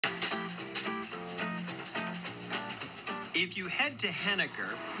If you head to Henniker,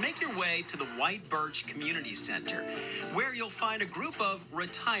 make your way to the White Birch Community Center, where you'll find a group of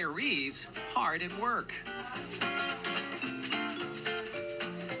retirees hard at work.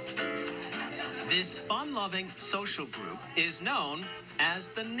 This fun-loving social group is known as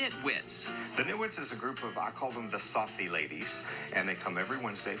the KnitWits. The KnitWits is a group of, I call them the saucy ladies, and they come every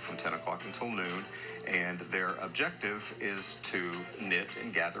Wednesday from 10 o'clock until noon, and their objective is to knit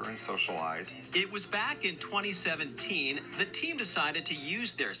and gather and socialize. It was back in 2017, the team decided to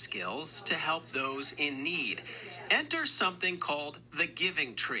use their skills to help those in need. Enter something called the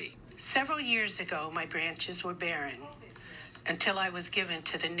Giving Tree. Several years ago, my branches were barren until I was given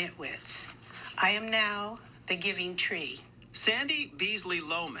to the KnitWits. I am now the Giving Tree. Sandy Beasley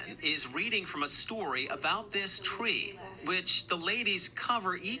Lohman is reading from a story about this tree, which the ladies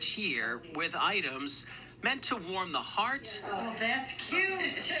cover each year with items meant to warm the heart. Oh, that's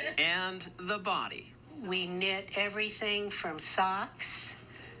cute. And the body. We knit everything from socks,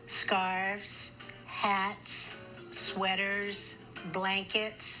 scarves, hats, sweaters,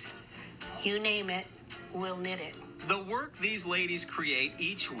 blankets, you name it, we'll knit it. The work these ladies create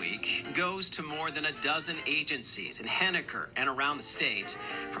each week goes to more than a dozen agencies in Henniker and around the state,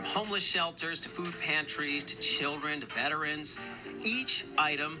 from homeless shelters to food pantries to children to veterans. Each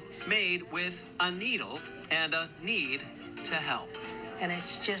item made with a needle and a need to help. And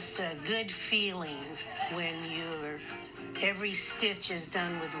it's just a good feeling when every stitch is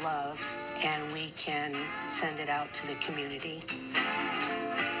done with love and we can send it out to the community.